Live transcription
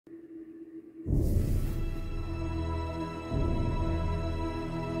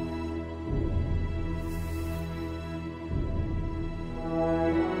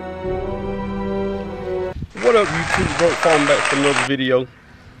What up, YouTube? Brokefarmer back for another video,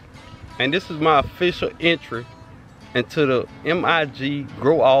 and this is my official entry into the MIG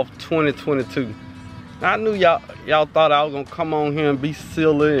Grow Off 2022. Now, I knew y'all thought I was gonna come on here and be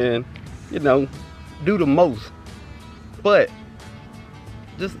silly and, you know, do the most, but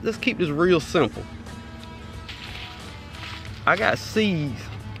let's keep this real simple. I got seeds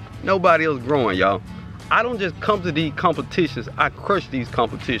nobody else growing, y'all. I don't just come to these competitions, I crush these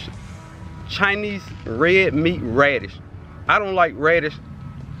competitions. Chinese red meat radish. I don't like radish,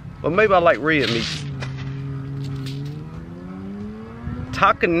 but maybe I like red meat.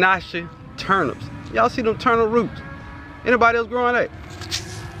 Takanashi turnips. Y'all see them turnip roots? Anybody else growing that?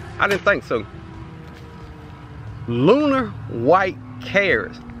 I didn't think so. Lunar white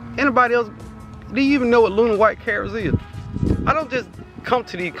carrots. Anybody else? Do you even know what lunar white carrots is? I don't just come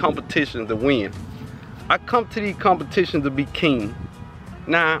to these competitions to win. I come to these competitions to be king.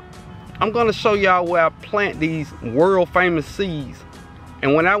 Now, I'm gonna show y'all where I plant these world famous seeds.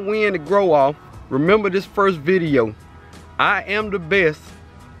 And when I win the grow off, remember this first video. I am the best.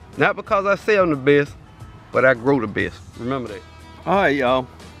 Not because I say I'm the best, but I grow the best. Remember that. All right, y'all.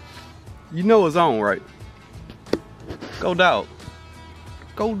 You know it's on, right? Go dogs.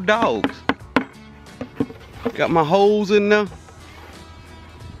 Go dogs. Got my holes in there.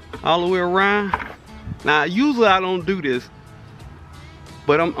 All the way around. Now, usually I don't do this,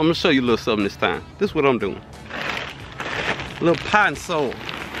 but I'm gonna show you a little something this time. This is what I'm doing. A little pine soil.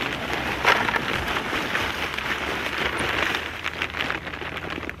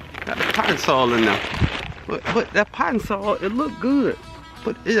 Got the pine soil in there. But that pine soil, it look good,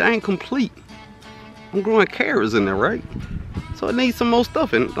 but it ain't complete. I'm growing carrots in there, right? So it needs some more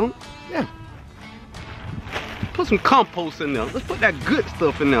stuff in it, don't? Yeah. Put some compost in there. Let's put that good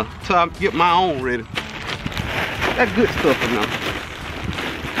stuff in there till I get my own ready. Put that good stuff in there.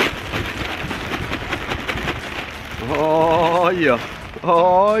 Oh yeah,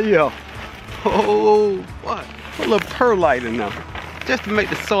 oh yeah, oh what? Put a little perlite in there, just to make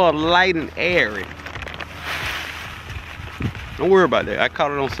the soil light and airy. Don't worry about that. I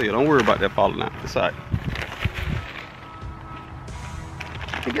caught it on sale. Don't worry about that falling out. It's alright.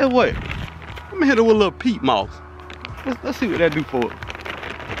 And guess what? I'm gonna hit it with a little peat moss. Let's see what that do for it.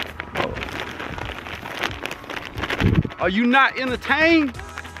 Oh. Are you not entertained?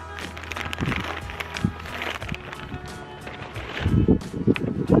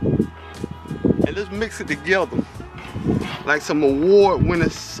 And let's mix it together like some award-winning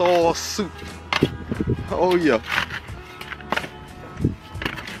soil soup. Oh yeah.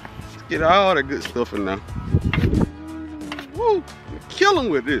 Let's get all that good stuff in there. Woo! We're killing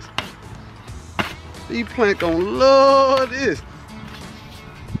with this. These plants gonna love this.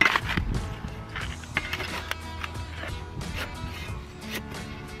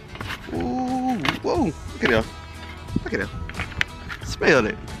 Ooh, whoa! Look at that! Look at that! Smell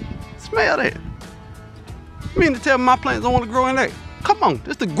that! Smell that! You mean to tell me my plants don't want to grow in there? Come on,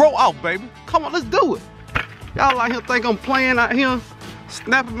 this the grow off, baby. Come on, let's do it. Y'all out here think I'm playing out here,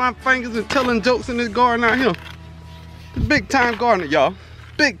 snapping my fingers and telling jokes in this garden out here. The big time gardener, y'all.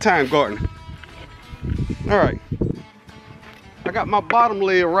 Big time gardener. All right. I got my bottom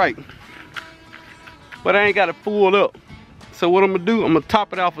layer right, but I ain't got it full up. So what I'm gonna do, I'm gonna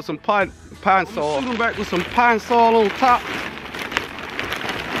top it off with some pine soil. Shoot them back with some pine soil on top.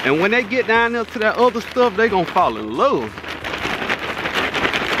 And when they get down there to that other stuff, they gonna fall in love.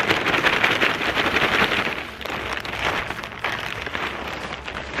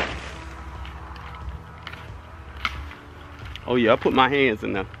 Oh yeah, I put my hands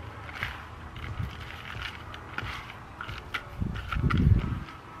in there.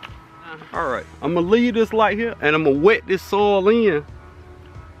 All right, I'm gonna leave this light here and I'm gonna wet this soil in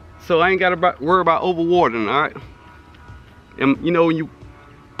so I ain't gotta worry about overwatering, all right? And you know, when you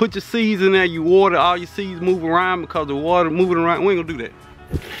put your seeds in there, you water, all your seeds move around because the water moving around. We ain't gonna do that.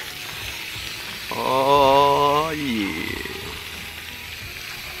 Oh yeah.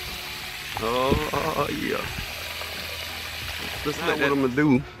 Oh yeah. Let's look what I'm gonna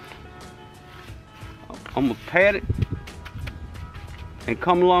do. I'm gonna pat it and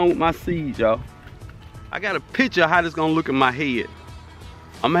come along with my seeds, y'all. I got a picture of how this gonna look in my head.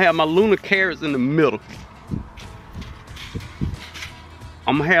 I'm gonna have my lunar carrots in the middle.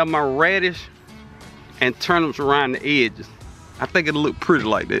 I'm gonna have my radish and turnips around the edges. I think it'll look pretty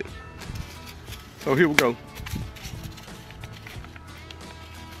like that. So here we go.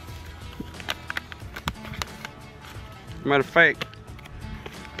 Matter of fact,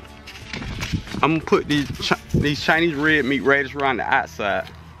 I'm gonna put these Chinese red meat radish around the outside.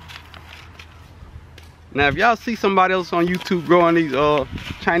 Now, if y'all see somebody else on YouTube growing these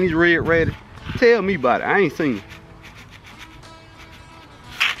Chinese red radish, Tell me about it. I ain't seen it.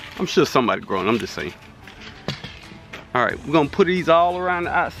 I'm sure somebody growing. I'm just saying. All right, we're gonna put these all around the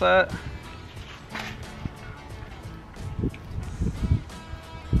outside.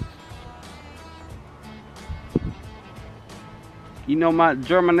 You know my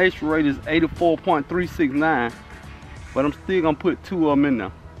germination rate is 84.369, but I'm still gonna put 2 of them in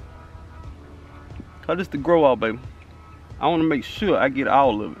there. Cause this the grow out, baby. I wanna make sure I get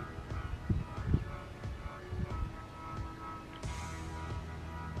all of it.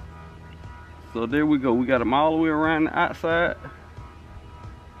 So there we go. We got them all the way around the outside.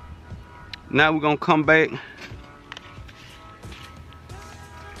 Now we're gonna come back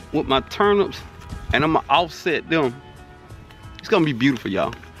with my turnips and I'm gonna offset them. It's gonna be beautiful,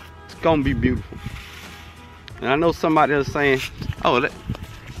 y'all. It's gonna be beautiful. And I know somebody else saying, oh,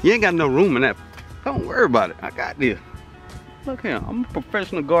 you ain't got no room in that. Don't worry about it. I got this. Look here, I'm a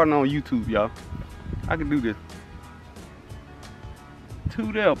professional gardener on YouTube, y'all. I can do this.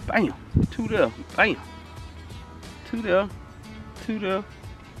 2 there, bam. 2 there, bam. 2 there, 2 there,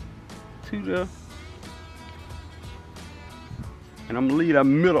 2 there. And I'm gonna leave that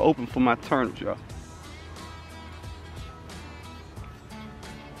middle open for my turnips, y'all.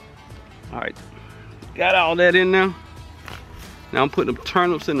 All right, got all that in there. Now I'm putting the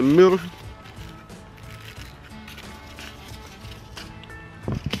turnips in the middle.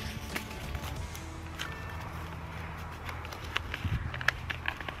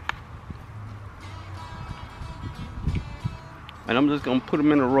 And I'm just gonna put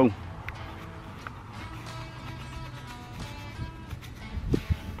them in a row.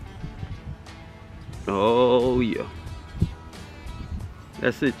 Oh yeah.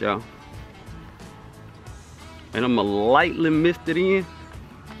 That's it, y'all. And I'm gonna lightly mist it in.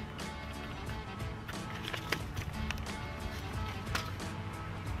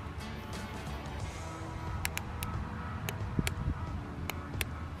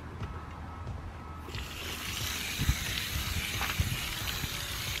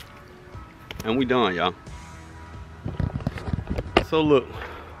 And we done, y'all. So look,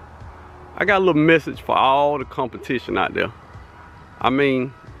 I got a little message for all the competition out there. I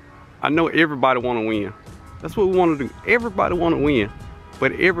mean, I know everybody wanna win. That's what we wanna do. Everybody wanna win,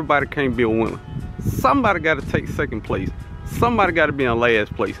 but everybody can't be a winner. Somebody gotta take second place. Somebody gotta be in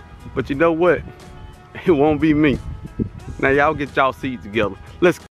last place. But you know what? It won't be me. Now y'all get y'all seeds together. Let's